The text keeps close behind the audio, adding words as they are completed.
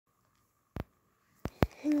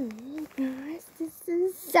Hey guys, this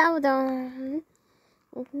is Sheldon.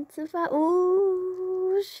 Welcome to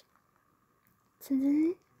Faush.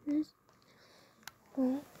 Today is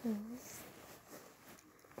all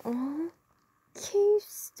cave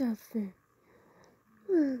stuffing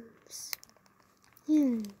rooms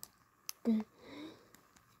in the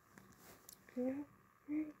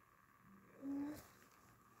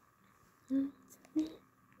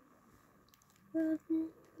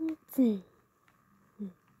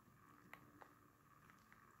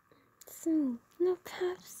So, no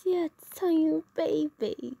caps yet, tell you,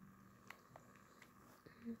 baby.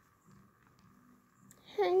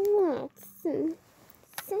 Hang lots and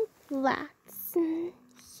some flats and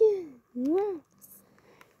lots.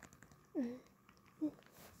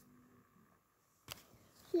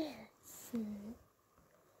 Yes.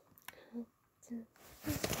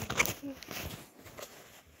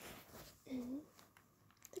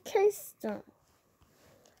 The case stuff.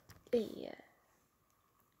 Yeah.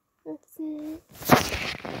 Let's see.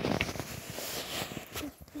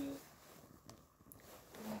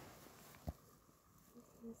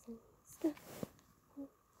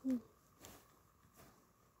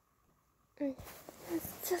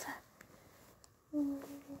 Let's do that.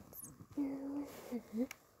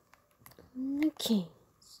 Okay,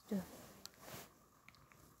 stuff.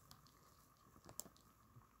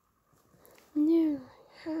 New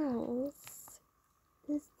house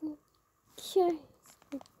is the case.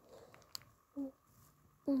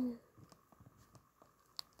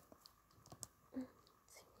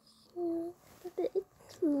 The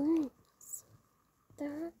eclipse.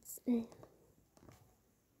 That's it.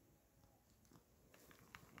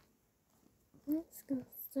 Let's go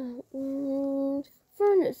start with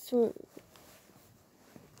furnace room.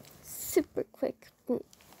 Super quick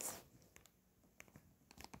boots.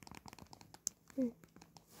 Let's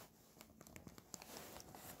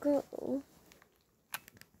go.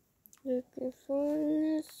 Looking for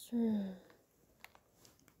this room.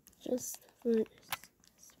 Just furnace.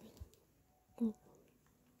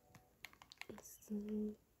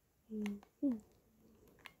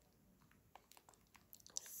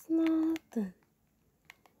 Nothing.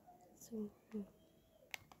 So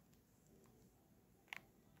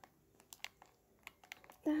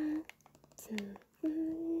that's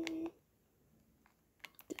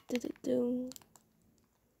do.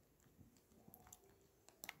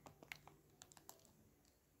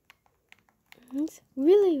 It's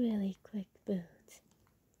really quick build.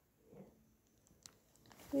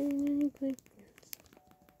 Really quick build.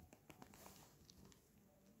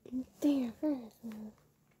 There,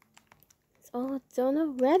 it's all done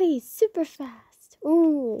already. Super fast.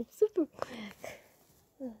 Ooh, super quick.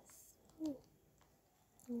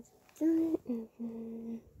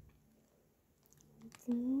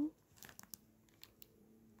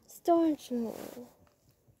 Storage room.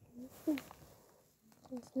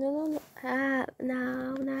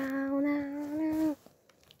 No. No.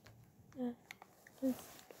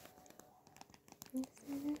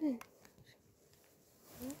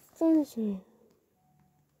 Storage room.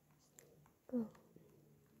 Go.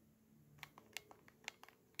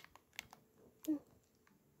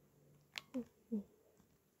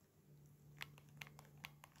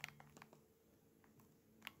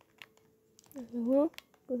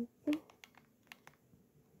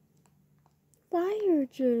 Fire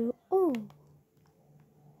drill. Oh.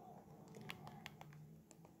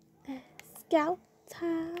 Scout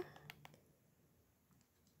tag.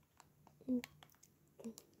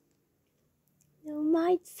 Now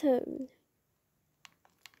my turn.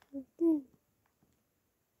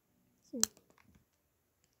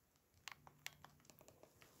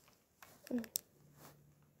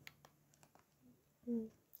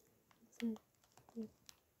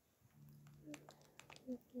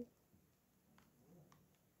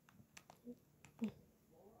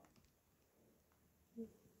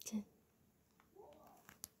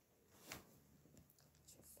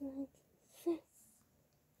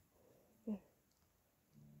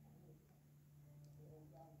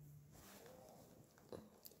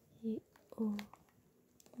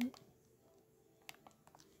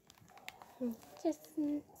 Just like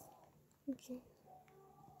this. Just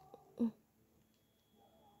okay.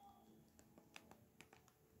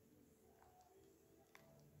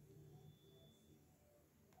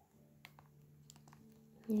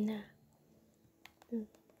 Nah.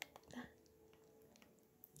 That.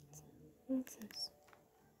 Nonsense.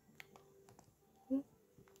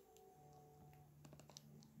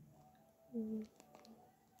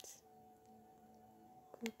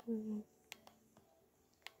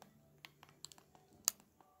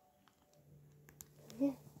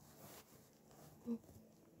 Yeah.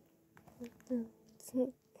 Good.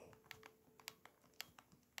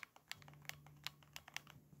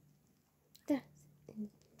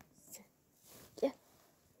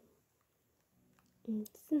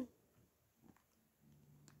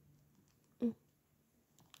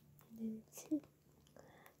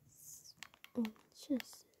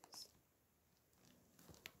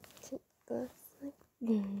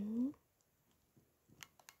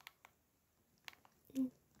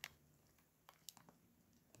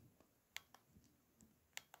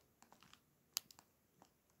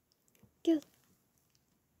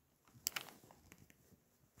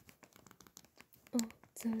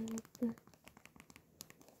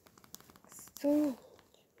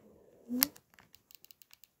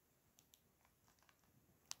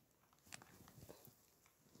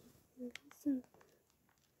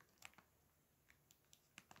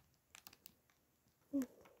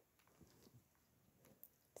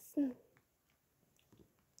 So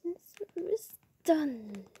this is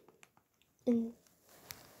done. And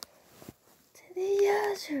to the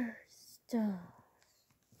other stuff.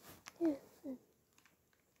 Yeah.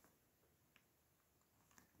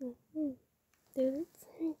 Dude,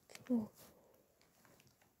 thank you.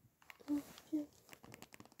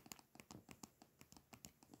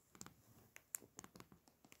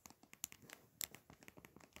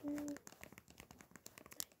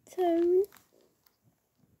 Tone.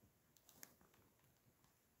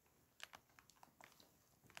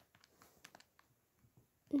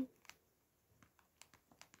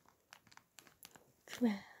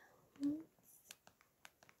 Crowns.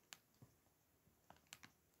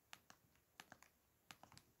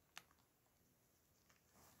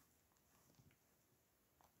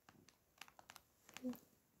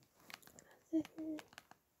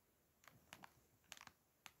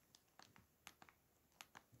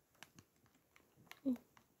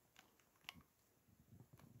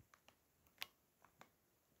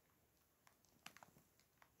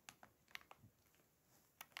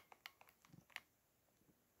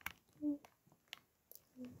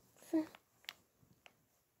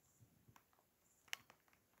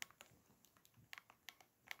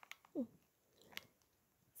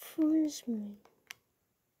 Foolish me.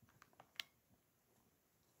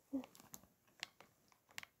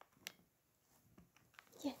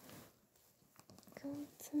 Yeah. Go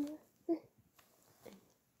to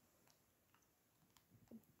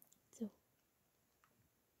so.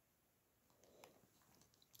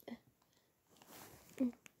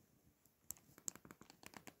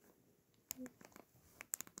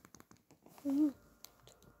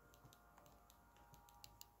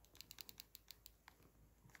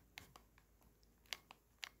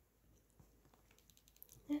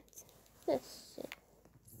 That's it.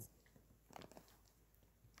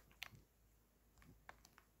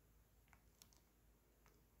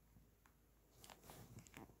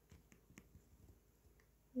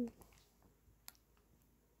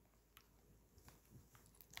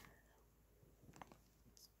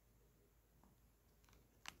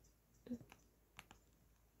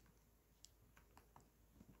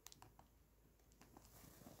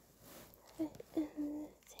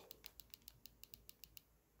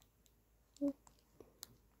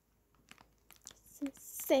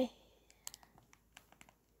 Say.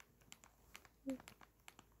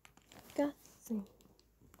 Got some.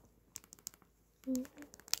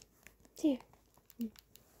 Here.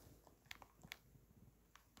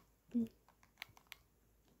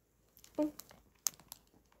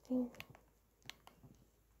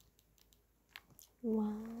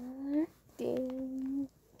 One thing.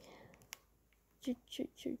 Choo choo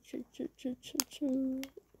choo choo choo choo choo choo.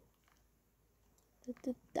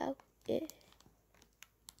 Yeah.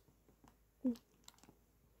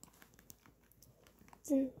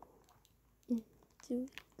 To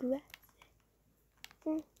grass.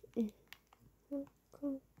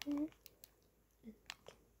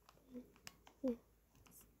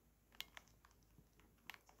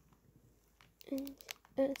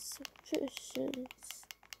 And suspicious.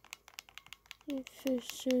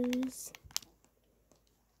 Fishes.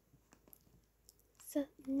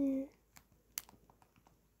 Something.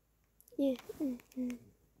 Yeah.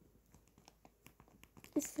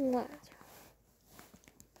 It's a lot.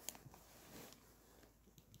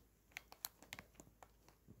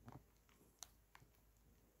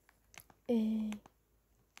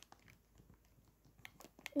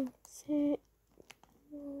 It's it.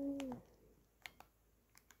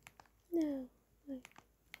 No.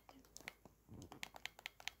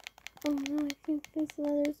 Oh no, I think these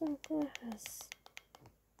letters on glass.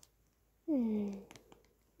 Yeah.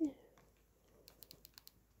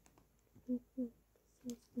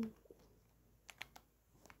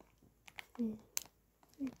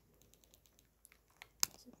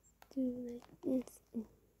 do like this.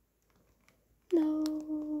 No.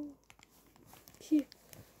 Here.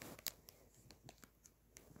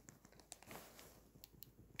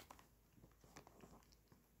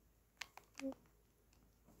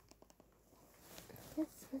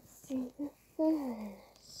 Let's go see the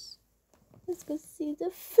fish. Let's go see the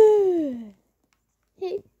fish.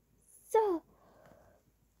 Hey, so.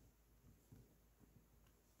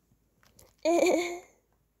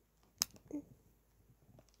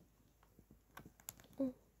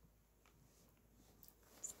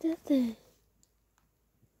 Stop it.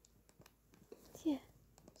 Yeah.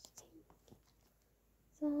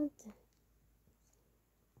 Something.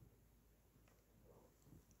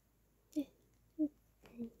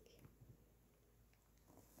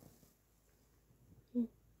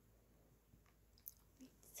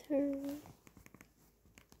 Turn.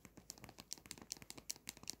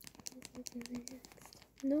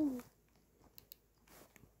 No.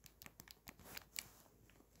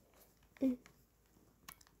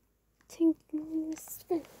 Take the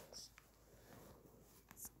spins.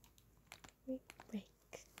 Break.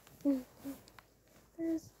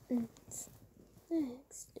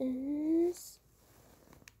 Next is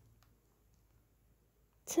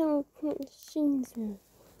teleport Shinzo.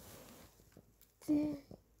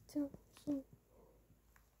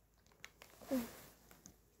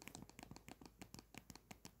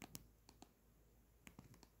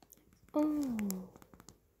 Oh.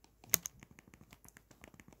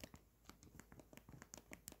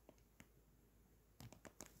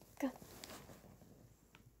 Got.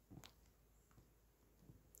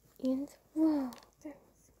 And wow, that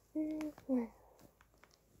was very well.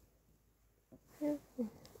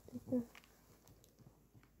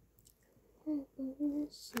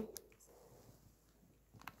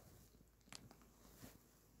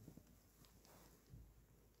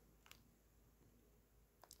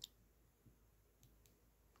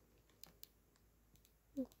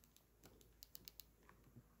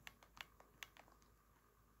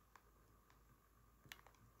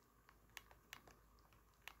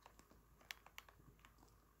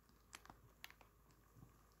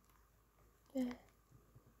 Yeah.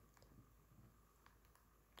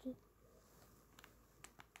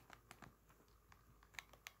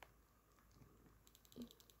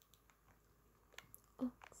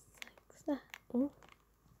 Looks like that. Oh.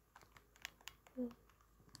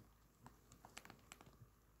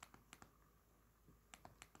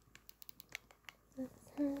 That's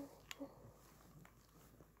her.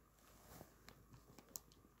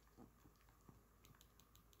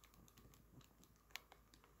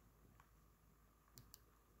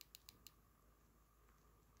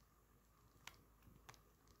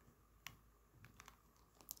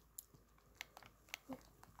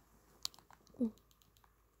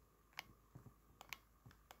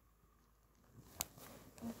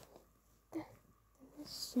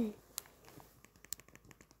 Let's see.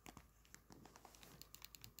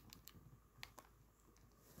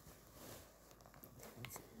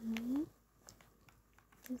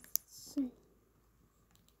 Let's see.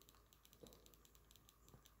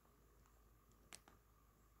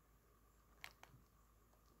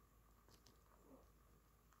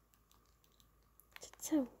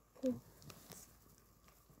 So cool.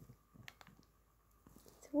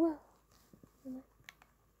 Wow. Yeah,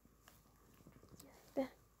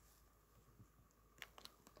 back.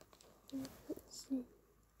 Let's see.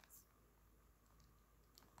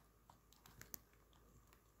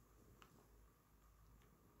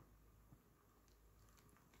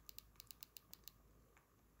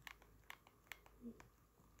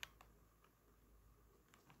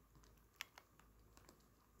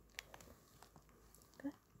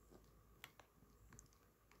 Okay.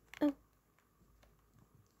 Oh.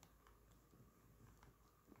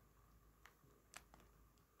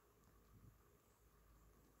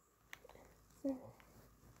 So.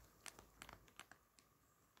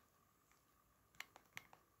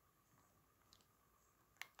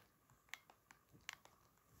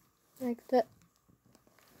 Like that.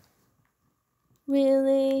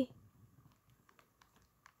 Really?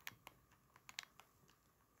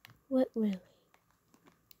 What really?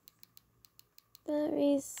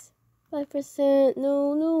 Batteries 5%.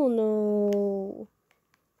 No, no, no.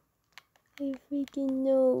 I freaking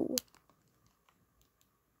know.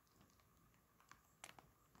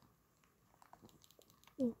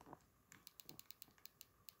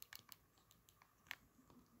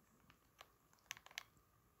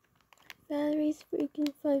 Batteries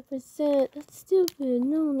freaking 5%. That's stupid.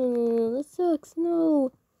 No, no, no, no. That sucks.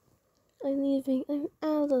 No. I'm leaving. I'm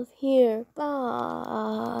out of here.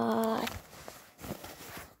 Bye.